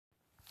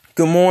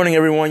Good morning,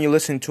 everyone. You're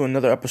listening to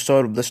another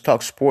episode of Let's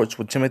Talk Sports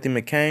with Timothy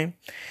McCain.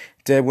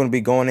 Today, we're going to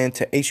be going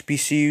into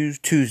HBCU's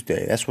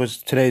Tuesday. That's what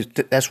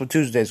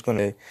Tuesday is going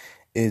to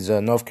is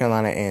North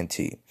Carolina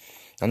A&T.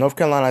 Now, North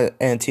Carolina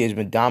A&T has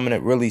been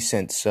dominant really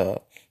since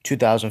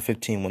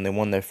 2015 when they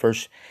won their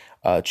first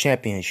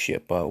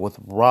championship with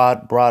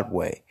Rod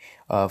Broadway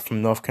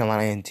from North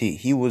Carolina A&T.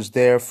 He was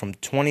there from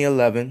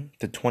 2011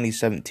 to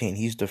 2017.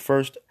 He's the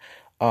first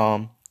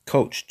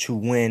coach to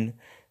win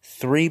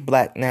 3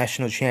 black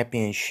national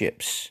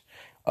championships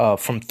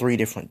from 3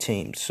 different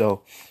teams.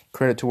 So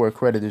credit to where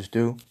credit is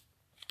due.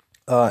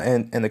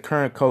 And the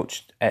current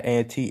coach at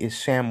A&T is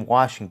Sam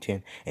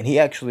Washington, and he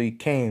actually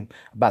came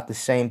about the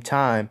same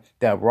time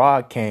that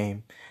Rod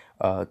came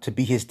to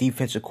be his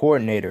defensive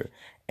coordinator.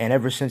 And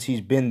ever since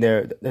he's been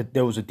there,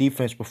 there was a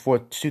defense before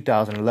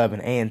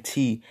 2011.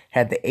 A&T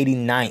had the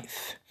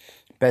 89th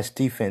best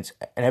defense,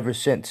 and ever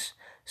since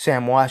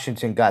Sam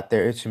Washington got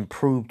there, it's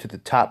improved to the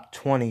top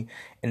 20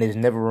 and has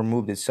never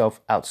removed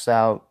itself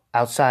outside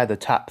the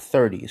top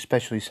 30,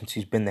 especially since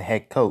he's been the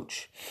head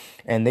coach.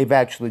 And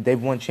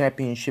they've won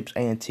championships,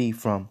 A&T,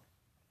 from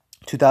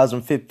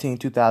 2015,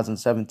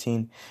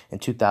 2017,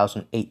 and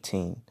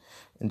 2018.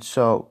 And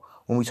so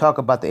when we talk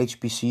about the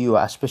HBCU,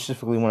 I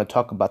specifically want to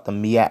talk about the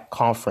MEAC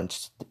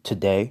conference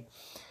today.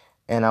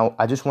 And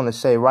I just want to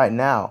say right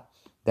now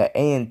that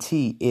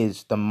A&T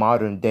is the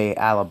modern day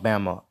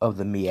Alabama of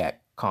the MEAC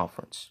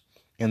conference,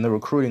 and the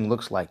recruiting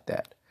looks like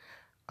that.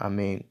 I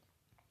mean,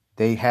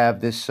 they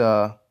have this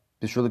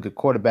really good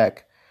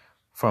quarterback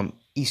from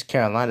East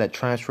Carolina that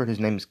transferred. His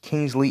name is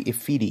Kingsley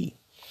Efidi.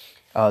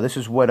 This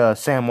is what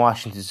Sam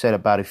Washington said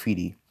about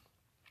Efidi.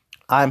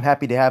 I'm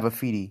happy to have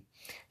Efidi.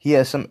 He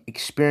has some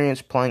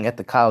experience playing at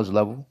the college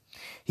level.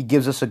 He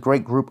gives us a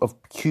great group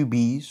of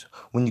QBs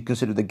when you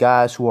consider the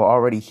guys who are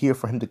already here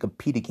for him to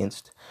compete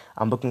against.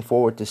 I'm looking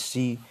forward to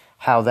see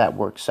how that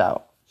works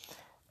out.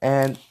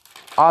 And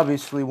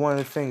obviously, one of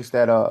the things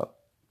that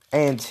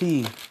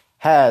A&T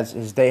has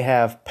is they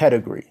have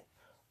pedigree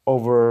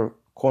over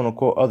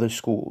quote-unquote other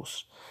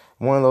schools.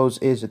 One of those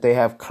is that they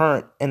have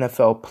current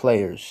NFL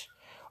players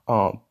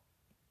who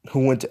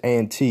went to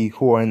A&T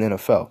who are in the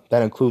NFL.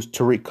 That includes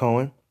Tariq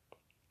Cohen,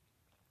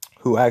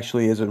 who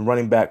actually is a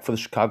running back for the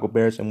Chicago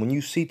Bears. And when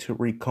you see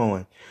Tariq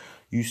Cohen,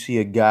 you see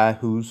a guy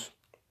who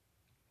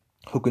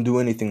can do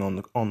anything on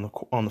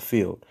the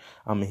field.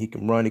 I mean, he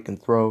can run, he can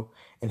throw,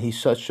 and he's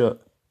such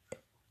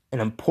an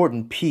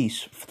important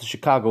piece for the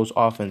Chicago's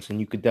offense, and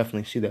you could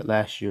definitely see that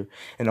last year.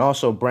 And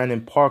also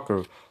Brandon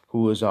Parker,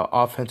 who is an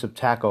offensive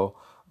tackle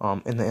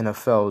in the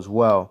NFL as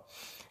well.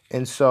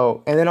 And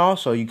then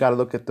also you got to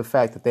look at the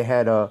fact that they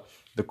had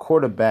the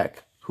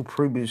quarterback who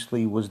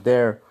previously was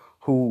there,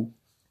 who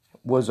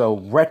was a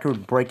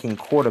record-breaking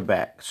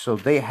quarterback. So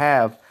they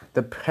have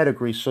the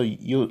pedigree. So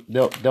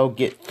they'll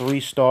get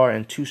 3-star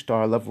and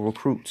 2-star level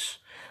recruits.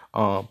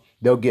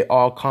 They'll get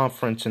all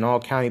conference and all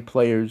county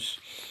players.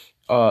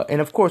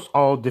 And of course,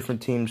 all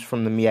different teams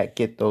from the MEAC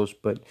get those,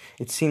 but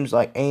it seems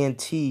like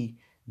A&T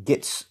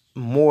gets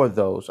more of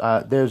those.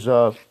 There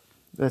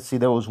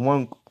was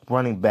one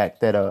running back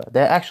that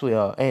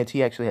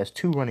A&T actually has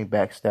 2 running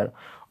backs that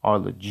are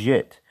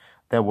legit,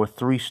 that were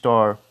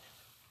 3-star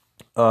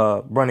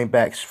running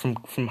backs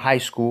from high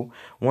school.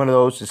 One of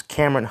those is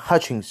Cameron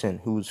Hutchinson,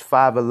 who's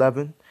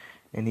 5'11",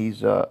 and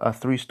he's a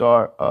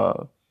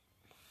 3-star.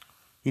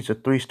 He's a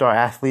 3-star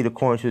athlete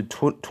according to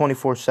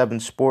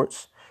 24/7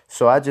 Sports.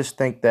 So I just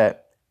think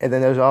that, and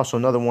then there's also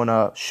another one,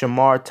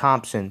 Shamar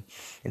Thompson,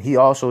 and he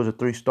also is a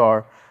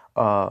 3-star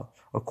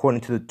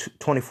according to the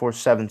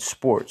 24/7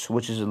 Sports,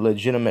 which is a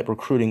legitimate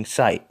recruiting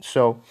site.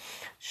 So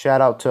shout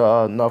out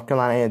to North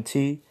Carolina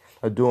A&T,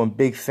 doing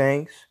big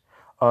things.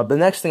 The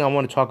next thing I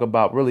want to talk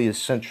about really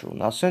is Central.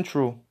 Now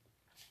Central,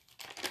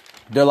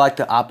 they're like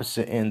the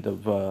opposite end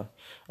of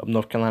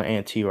North Carolina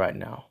A&T right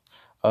now.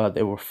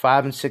 They were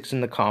 5-6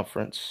 in the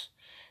conference,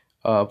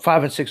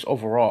 5-6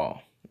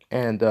 overall.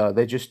 And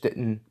it just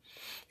didn't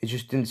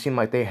seem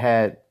like they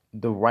had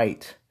the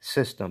right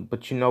system.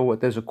 But you know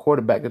what? There's a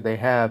quarterback that they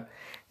have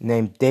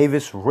named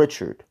Davis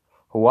Richard,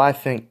 who I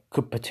think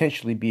could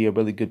potentially be a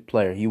really good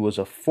player. He was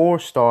a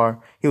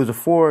 4-star. He was a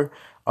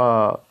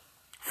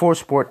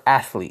 4-sport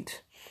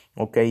athlete.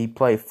 Okay, he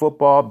played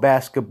football,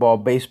 basketball,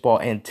 baseball,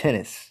 and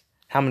tennis.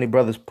 How many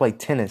brothers play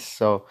tennis?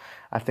 So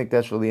I think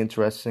that's really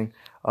interesting.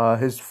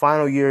 His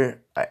final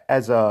year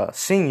as a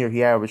senior,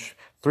 he averaged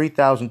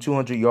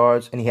 3,200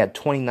 yards, and he had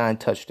 29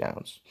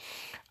 touchdowns.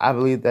 I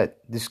believe that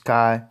this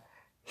guy,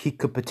 he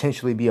could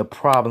potentially be a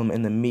problem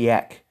in the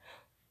MEAC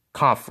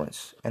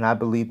conference, and I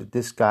believe that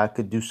this guy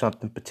could do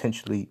something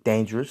potentially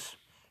dangerous.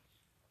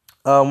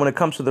 When it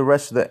comes to the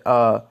rest of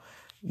the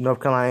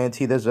North Carolina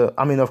A&T,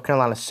 North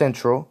Carolina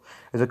Central,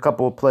 there's a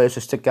couple of players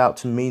that stick out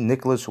to me.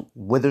 Nicholas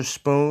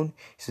Witherspoon,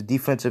 he's a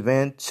defensive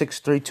end,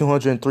 6'3",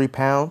 203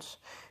 pounds.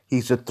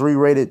 He's a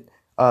 3-rated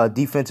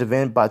defensive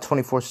end by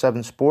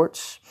 24/7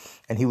 Sports,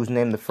 and he was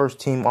named the first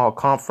team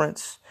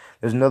all-conference.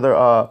 There's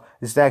another,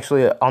 this is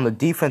actually on the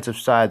defensive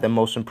side that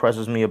most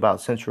impresses me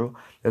about Central.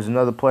 There's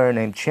another player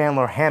named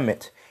Chandler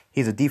Hammett.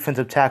 He's a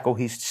defensive tackle.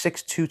 He's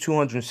 6'2",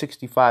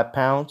 265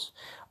 pounds.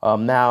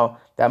 Now,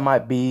 that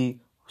might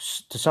be,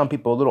 to some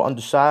people, a little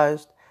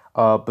undersized.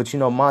 But,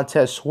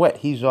 Montez Sweat,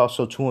 he's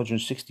also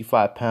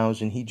 265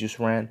 pounds, and he just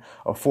ran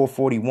a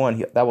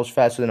 4.41. That was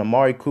faster than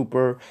Amari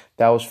Cooper.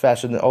 That was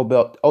faster than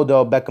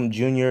Odell Beckham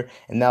Jr.,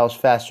 and that was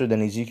faster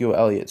than Ezekiel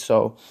Elliott.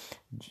 So,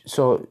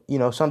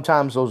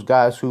 sometimes those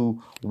guys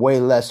who weigh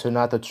less are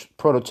not the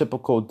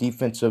prototypical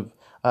defensive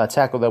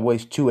tackle that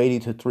weighs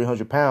 280 to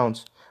 300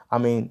 pounds. I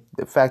mean,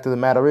 the fact of the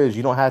matter is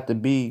you don't have to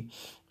be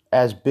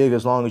as big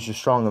as long as you're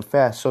strong and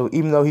fast. So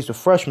even though he's a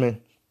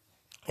freshman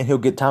and he'll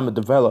get time to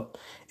develop,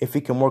 if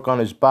he can work on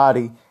his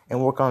body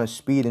and work on his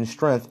speed and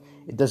strength,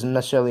 it doesn't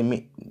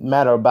necessarily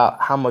matter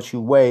about how much you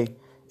weigh.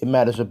 It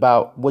matters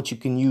about what you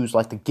can use,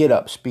 like the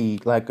get-up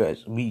speed, like a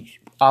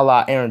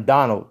la Aaron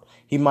Donald.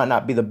 He might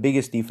not be the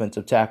biggest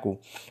defensive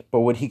tackle,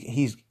 but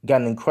he's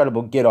got an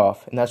incredible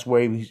get-off, and that's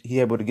where he's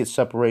able to get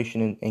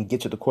separation and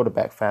get to the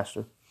quarterback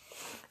faster.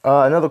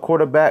 Another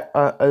quarterback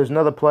is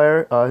another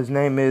player. His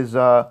name is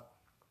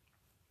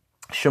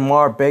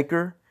Shamar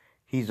Baker.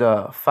 He's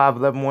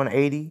 5'11",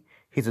 180.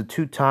 He's a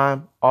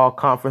two-time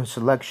All-Conference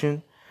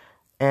selection.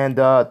 And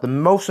the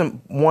most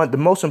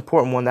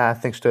important one that I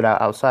think stood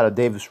out outside of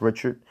Davis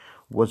Richard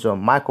was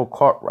Michael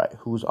Cartwright,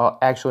 who was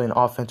actually an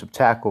offensive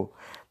tackle.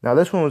 Now,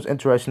 this one was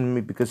interesting to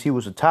me because he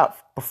was a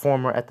top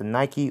performer at the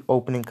Nike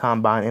Opening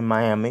Combine in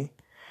Miami.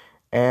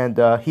 And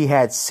he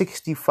had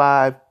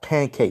 65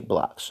 pancake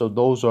blocks. So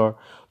those are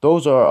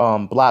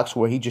blocks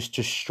where he just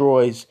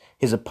destroys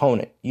his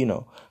opponent.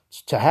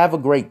 To have a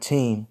great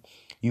team,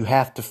 you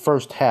have to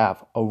first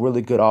have a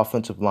really good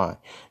offensive line.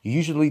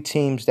 Usually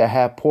teams that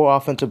have poor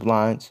offensive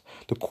lines,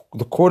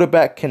 the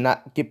quarterback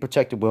cannot get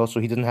protected well, so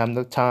he doesn't have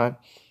enough time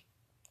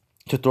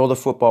to throw the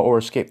football or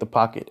escape the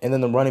pocket. And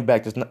then the running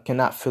back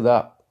cannot fill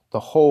up the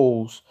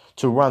holes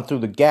to run through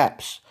the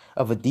gaps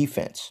of a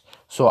defense.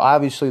 So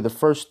obviously the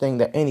first thing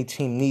that any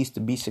team needs to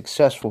be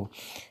successful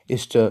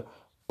is to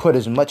put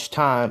as much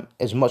time,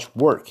 as much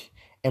work,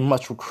 and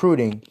much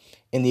recruiting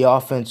in the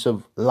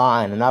offensive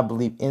line. And I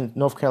believe in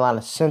North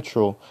Carolina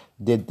Central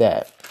did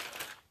that.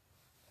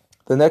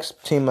 The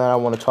next team that I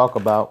want to talk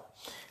about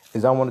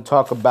is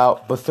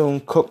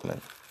Bethune-Cookman.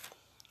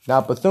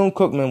 Now,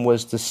 Bethune-Cookman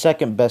was the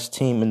second best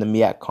team in the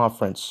MEAC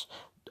conference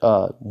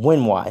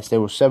win-wise. They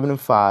were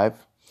 7-5,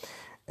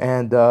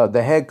 and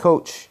the head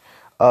coach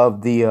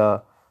of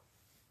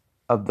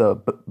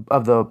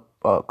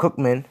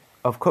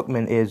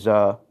Cookman is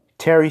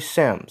Terry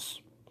Sims.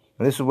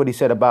 And this is what he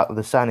said about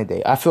the signing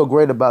day. I feel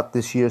great about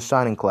this year's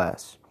signing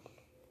class.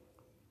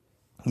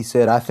 He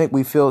said, I think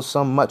we filled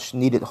some much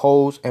needed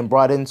holes and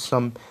brought in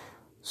some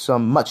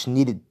much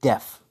needed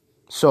depth.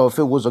 So if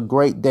it was a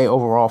great day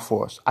overall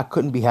for us, I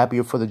couldn't be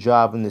happier for the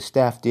job and the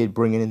staff did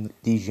bringing in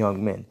these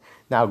young men.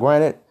 Now,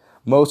 granted,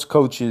 most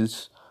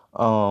coaches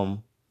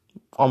on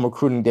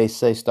recruiting day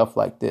say stuff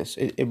like this.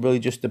 It really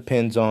just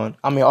depends on,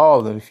 all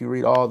of them. If you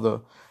read all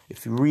the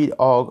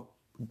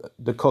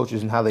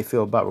coaches and how they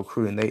feel about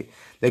recruiting,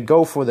 they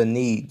go for the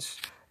needs.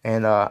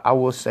 And I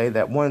will say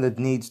that one of the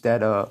needs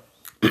that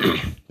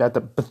that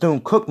the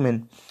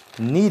Bethune-Cookman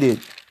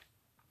needed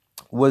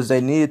was they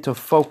needed to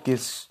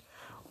focus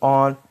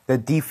on the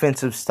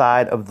defensive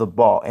side of the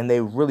ball, and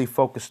they really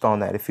focused on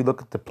that. If you look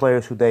at the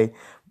players who they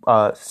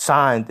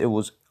signed, it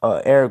was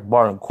Eric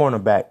Barton,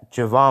 cornerback,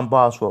 Javon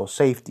Boswell,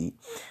 safety,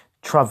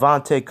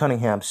 Travante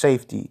Cunningham,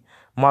 safety,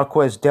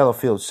 Marquez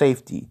Delafield,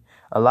 safety,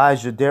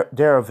 Elijah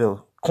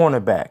Darraville,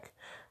 cornerback,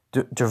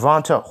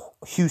 Javonta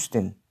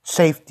Houston,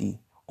 safety,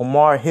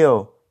 Omar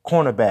Hill,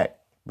 cornerback,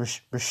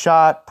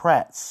 Rashad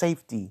Pratt,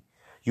 safety,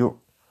 Uriah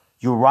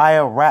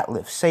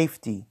Ratliff,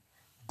 safety,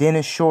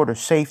 Dennis Shorter,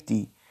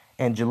 safety,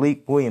 and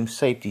Jalik Williams,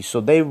 safety.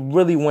 So they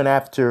really went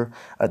after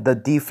the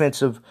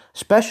defensive,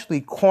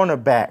 especially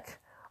cornerback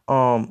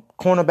and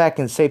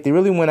safety. They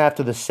really went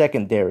after the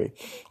secondary.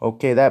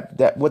 Okay,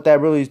 that what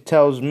that really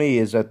tells me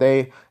is that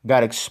they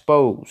got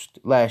exposed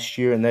last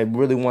year, and they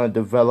really want to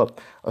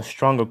develop a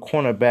stronger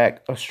cornerback,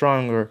 a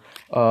stronger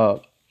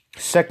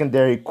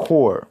secondary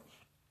core.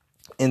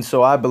 And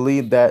so I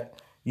believe that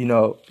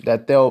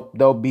that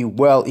they'll be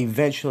well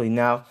eventually.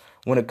 Now,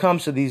 when it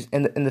comes to these,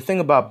 and the thing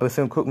about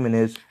Bethune-Cookman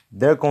is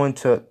they're going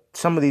to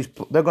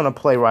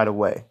play right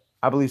away.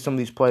 I believe some of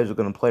these players are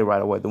going to play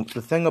right away.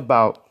 The thing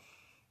about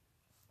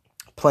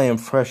playing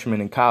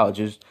freshmen in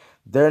college is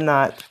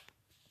they'll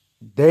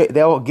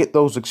get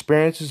those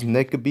experiences and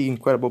they could be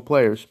incredible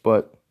players,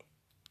 but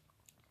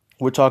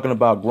we're talking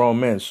about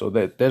grown men, so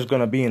that there's going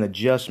to be an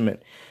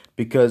adjustment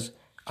because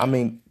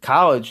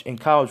college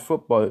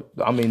football,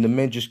 the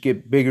men just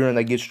get bigger and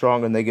they get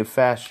stronger and they get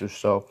faster.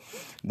 So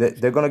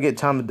they're going to get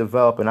time to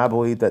develop. And I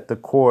believe that the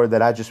core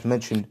that I just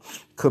mentioned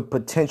could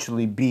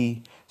potentially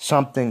be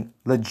something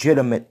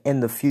legitimate in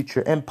the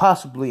future and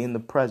possibly in the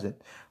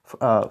present.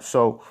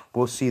 So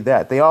we'll see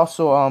that. They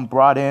also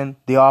brought in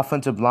the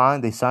offensive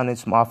line. They signed in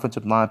some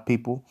offensive line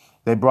people.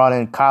 They brought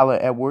in Kyler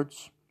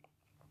Edwards,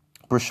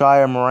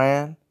 Brashire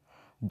Moran,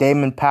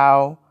 Damon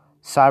Powell,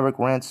 Cyric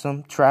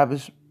Ransom,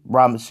 Travis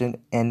Robinson,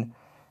 and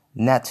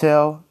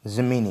Natel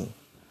Zamini.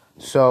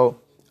 So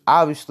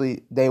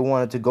obviously they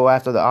wanted to go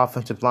after the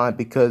offensive line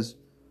because,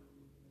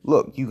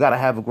 look, you got to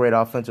have a great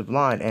offensive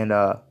line, and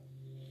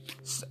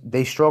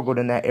they struggled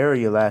in that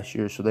area last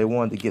year. So they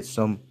wanted to get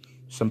some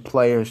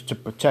players to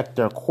protect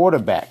their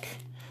quarterback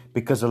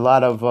because a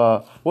lot of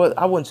well,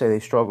 I wouldn't say they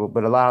struggled,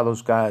 but a lot of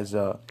those guys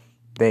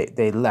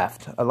they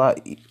left. A lot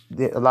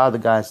of the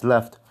guys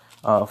left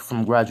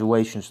from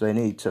graduation, so they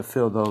need to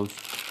fill those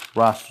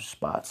roster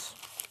spots.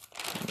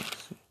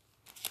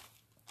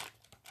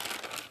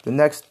 The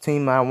next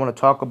team I want to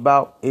talk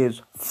about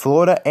is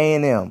Florida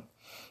A&M,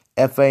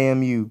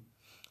 FAMU.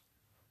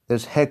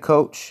 There's head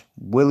coach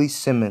Willie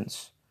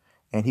Simmons,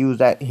 and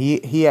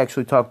he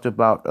actually talked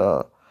about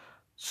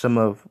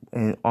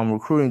on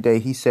recruiting day.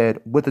 He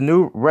said, with the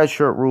new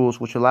redshirt rules,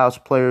 which allows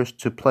players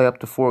to play up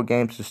to 4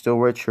 games to still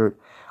redshirt,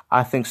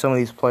 I think some of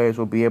these players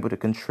will be able to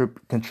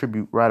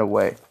contribute right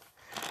away.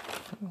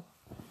 He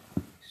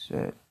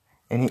said.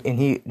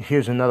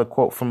 Here's another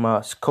quote from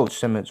Coach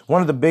Simmons. One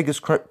of the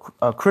biggest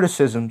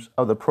criticisms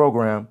of the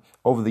program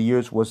over the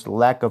years was the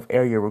lack of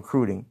area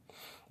recruiting.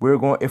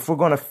 If we're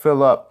going to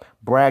fill up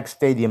Bragg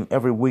Stadium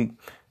every week,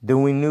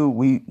 then we knew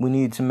we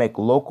needed to make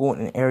local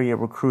and area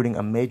recruiting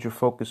a major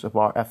focus of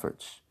our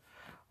efforts.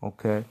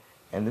 Okay,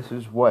 and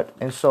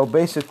so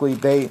basically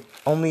they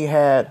only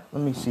had,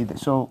 let me see,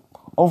 so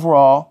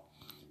overall,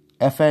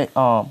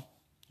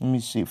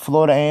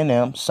 Florida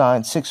A&M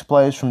signed 6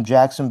 players from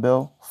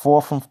Jacksonville,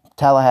 4 from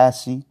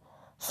Tallahassee,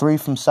 3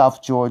 from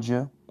South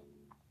Georgia,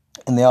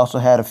 and they also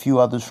had a few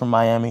others from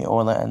Miami,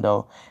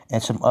 Orlando,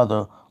 and some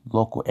other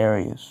local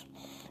areas.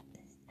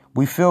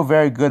 We feel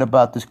very good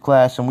about this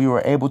class, and we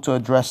were able to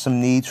address some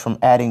needs from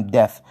adding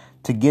depth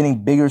to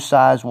getting bigger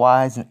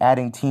size-wise and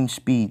adding team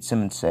speed,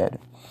 Simmons said.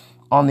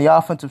 On the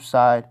offensive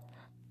side,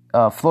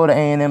 Florida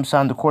A&M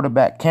signed the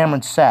quarterback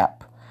Cameron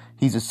Sapp.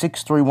 He's a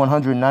 6'3",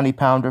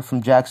 190-pounder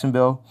from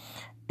Jacksonville,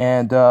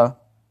 and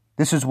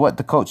this is what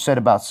the coach said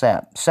about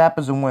Sapp. Sapp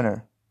is a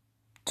winner.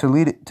 To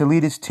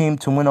lead his team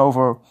to win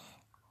over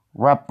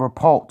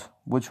Rabolt,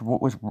 which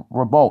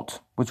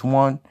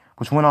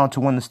went on to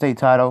win the state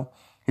title.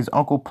 His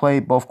uncle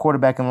played both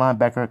quarterback and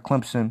linebacker at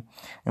Clemson,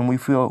 and we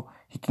feel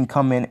he can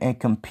come in and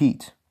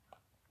compete.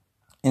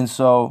 And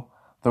so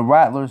the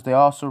Rattlers, they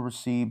also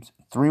received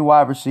 3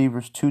 wide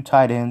receivers, 2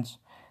 tight ends,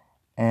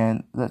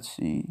 and let's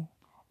see.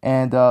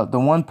 And the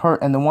one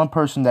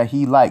person that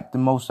he liked the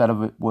most out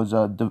of it was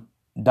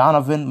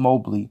Donovan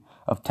Mobley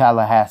of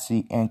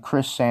Tallahassee and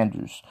Chris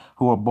Sanders,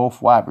 who are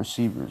both wide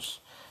receivers.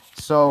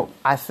 So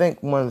I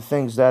think one of the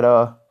things that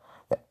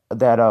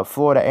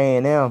Florida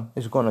A&M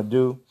is going to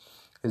do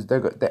is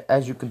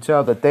as you can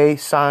tell, that they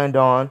signed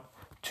on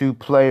to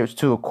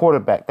a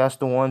quarterback. That's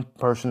the one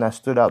person that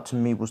stood out to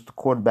me was the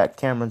quarterback,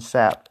 Cameron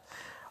Sapp.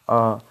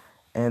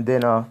 And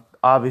then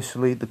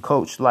obviously the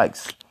coach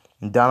likes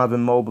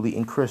Donovan Mobley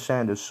and Chris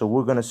Sanders. So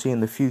we're going to see in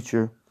the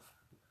future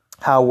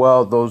how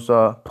well those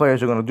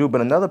players are going to do.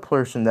 But another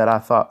person that I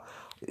thought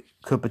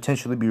could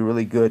potentially be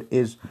really good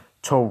is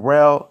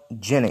Terrell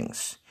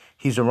Jennings.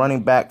 He's a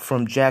running back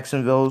from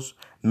Jacksonville's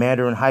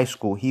Mandarin High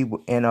School.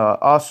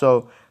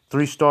 Also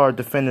 3-star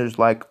defenders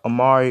like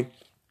Amari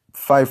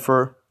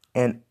Pfeiffer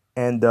and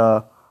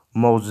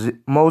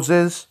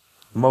Moses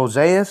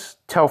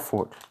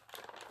Telford.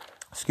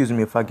 Excuse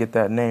me if I get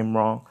that name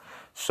wrong.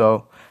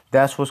 So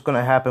that's what's going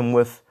to happen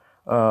with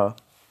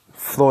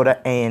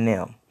Florida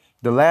A&M.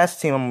 The last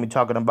team I'm going to be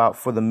talking about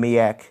for the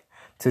MEAC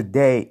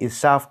today is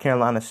South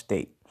Carolina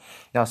State.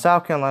 Now,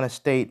 South Carolina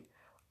State,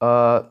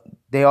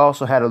 they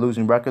also had a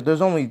losing record.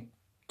 There's only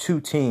 2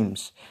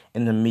 teams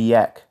in the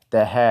MEAC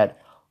that had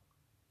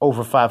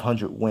over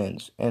 500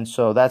 wins. And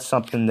so that's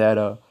something that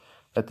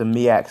the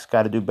MEAC's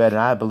got to do better.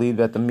 And I believe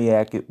that the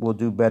MEAC will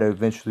do better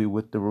eventually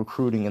with the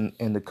recruiting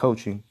and the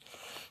coaching.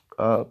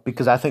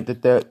 Because I think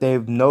that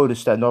they've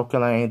noticed that North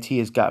Carolina A&T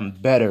has gotten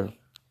better.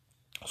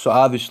 So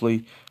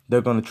obviously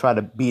they're going to try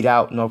to beat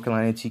out North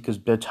Carolina A&T because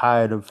they're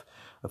tired of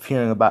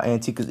hearing about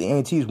A&T, because the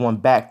A&T's won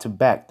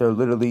back-to-back. They're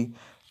literally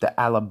the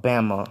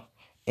Alabama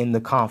in the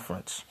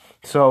conference.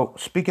 So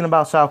speaking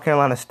about South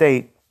Carolina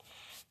State,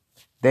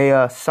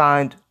 they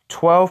signed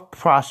 12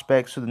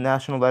 prospects to the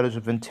National Letters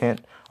of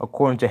Intent,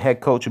 according to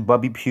head coach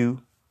Bubby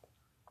Pugh.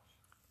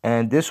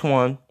 And this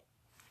one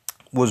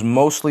was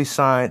mostly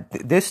signed.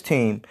 This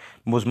team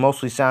was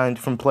mostly signed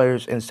from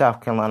players in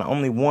South Carolina.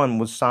 Only one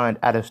was signed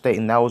out of state,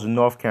 and that was in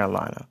North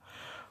Carolina.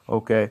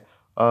 Okay,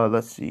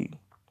 let's see.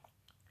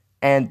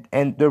 And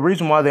the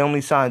reason why they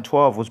only signed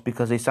 12 was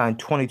because they signed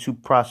 22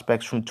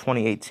 prospects from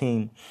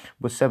 2018,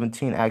 with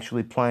 17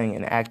 actually playing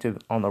and active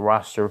on the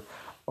roster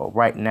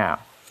right now.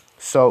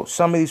 So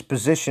some of these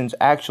positions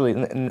actually,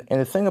 and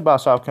the thing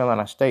about South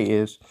Carolina State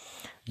is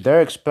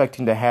they're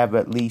expecting to have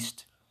at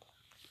least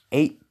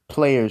 8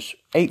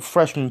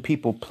 freshman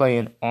people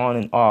playing on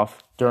and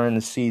off during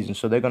the season.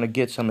 So they're going to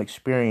get some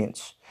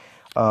experience.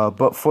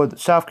 But for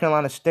South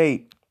Carolina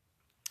State,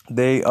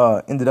 they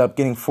ended up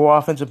getting 4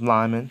 offensive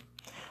linemen,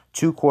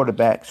 2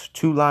 quarterbacks,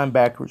 2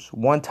 linebackers,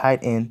 1 tight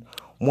end,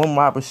 1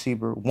 wide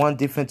receiver, 1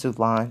 defensive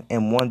line,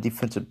 and 1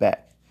 defensive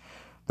back.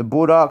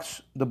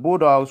 The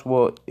Bulldogs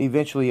will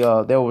eventually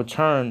they'll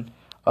return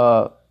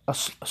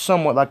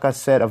somewhat, like I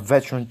said, a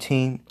veteran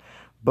team,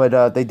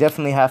 but they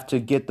definitely have to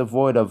get the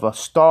void of a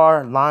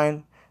star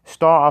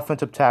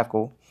offensive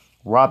tackle,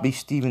 Robbie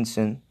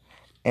Stevenson,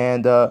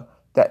 and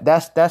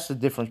that's the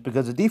difference,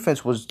 because the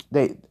defense was,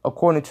 they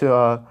according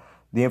to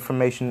the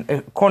information,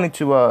 according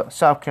to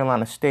South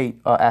Carolina State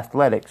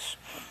athletics,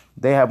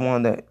 they have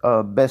one of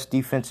the best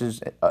defenses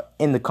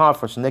in the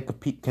conference, and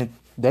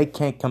they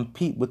can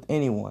compete with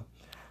anyone.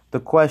 The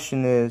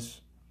question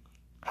is,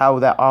 how will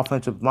that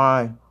offensive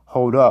line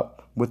hold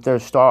up with their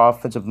star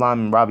offensive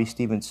lineman Robbie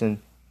Stevenson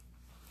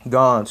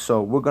gone?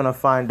 So we're gonna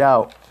find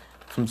out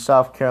from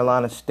South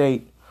Carolina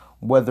State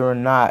whether or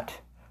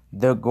not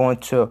they're going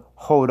to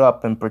hold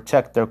up and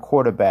protect their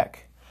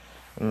quarterback.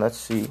 And let's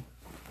see.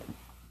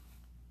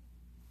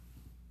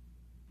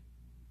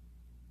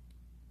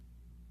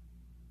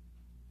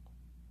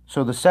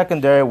 So the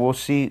secondary will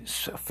see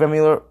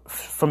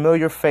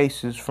familiar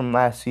faces from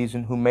last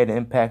season who made an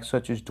impact,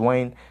 such as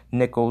Dwayne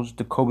Nichols,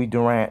 Jacoby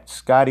Durant,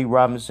 Scotty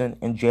Robinson,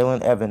 and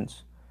Jalen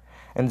Evans.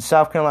 And the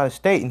South Carolina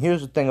State, and here's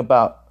the thing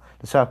about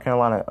the South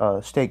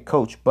Carolina State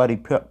coach, Buddy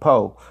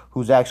Poe,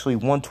 who's actually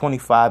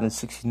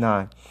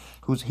 125-69.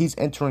 He's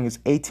entering his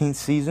 18th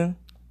season,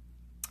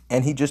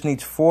 and he just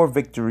needs 4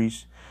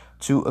 victories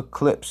to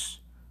eclipse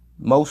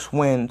most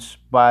wins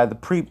by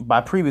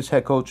previous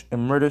head coach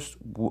Emeritus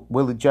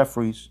Willie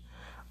Jeffries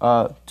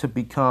to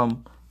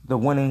become the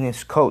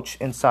winningest coach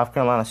in South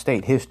Carolina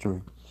State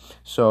history.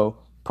 So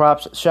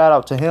shout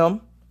out to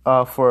him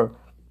for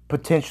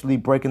potentially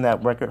breaking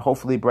that record,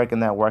 hopefully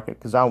breaking that record,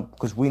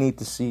 because we need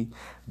to see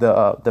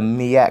the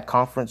MEAC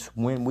conference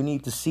win. We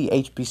need to see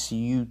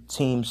HBCU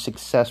teams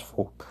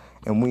successful,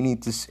 and we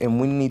need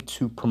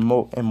to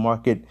promote and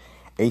market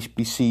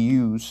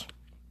HBCUs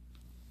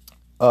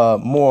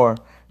more,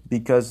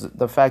 because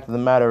the fact of the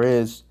matter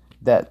is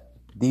that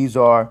these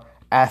are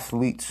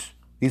athletes,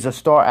 these are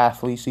star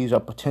athletes, these are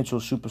potential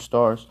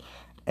superstars,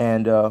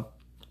 and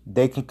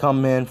they can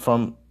come in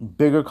from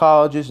bigger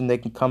colleges, and they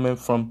can come in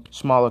from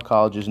smaller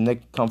colleges, and they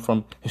can come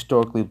from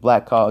historically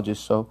black colleges.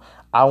 So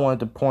I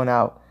wanted to point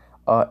out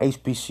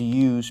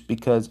HBCUs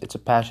because it's a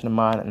passion of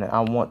mine, and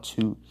I want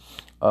to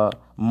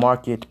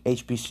market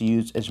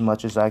HBCUs as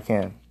much as I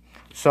can.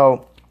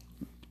 So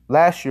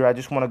last year, I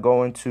just want to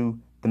go into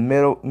the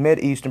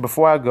Mid-Eastern.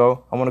 Before I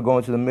go, I want to go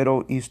into the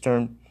Middle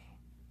Eastern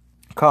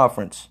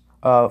Conference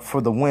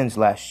for the wins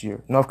last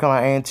year. North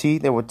Carolina A&T,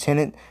 they were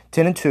 10-2.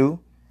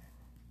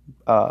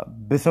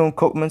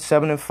 Bethune-Cookman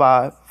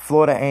 7-5.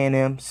 Florida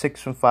A&M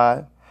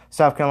 6-5.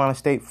 South Carolina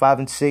State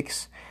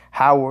 5-6.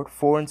 Howard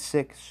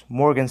 4-6.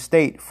 Morgan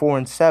State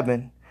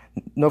 4-7.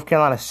 North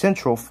Carolina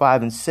Central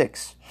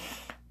 5-6.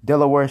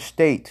 Delaware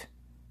State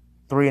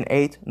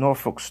 3-8,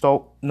 Norfolk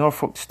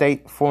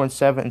State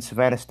 4-7, and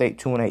Savannah State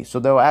 2-8. So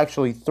there were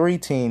actually 3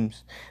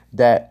 teams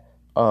that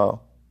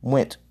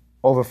went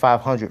over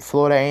 500: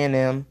 Florida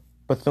A&M,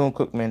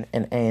 Bethune-Cookman,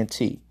 and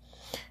A&T.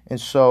 And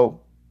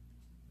so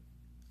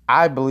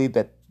I believe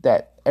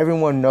that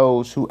everyone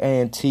knows who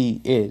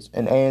A&T is,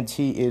 and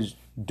A&T is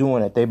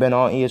doing it. They've been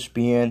on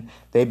ESPN.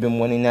 They've been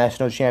winning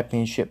national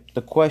championship.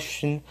 The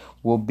question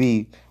will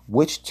be,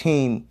 which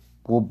team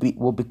will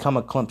become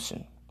a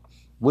Clemson?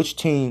 Which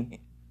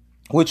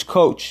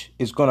coach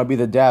is going to be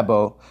the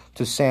Dabo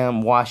to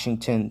Sam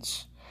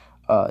Washington's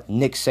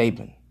Nick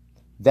Saban?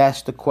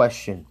 That's the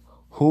question.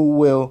 Who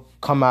will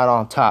come out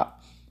on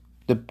top?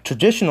 The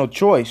traditional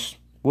choice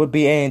would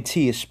be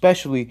A&T,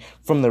 especially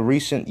from the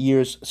recent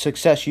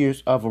success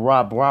years of a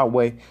Rob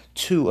Broadway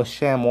to a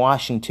Sam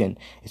Washington.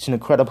 It's an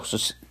incredible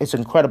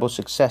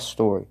success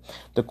story.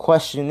 The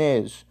question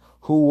is,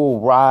 who will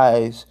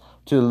rise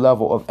to the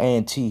level of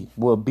A&T?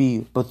 Will it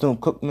be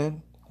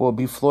Bethune-Cookman? Will it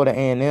be Florida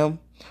A&M?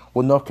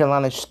 Will North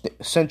Carolina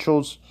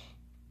Central's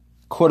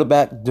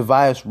quarterback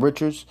Devius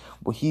Richards,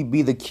 will he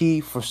be the key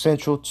for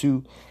Central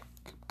to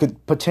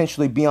could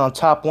potentially be on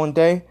top one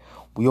day?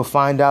 We'll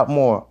find out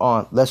more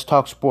on Let's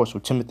Talk Sports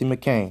with Timothy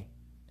McCain.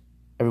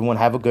 Everyone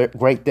have a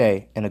great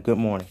day and a good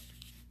morning.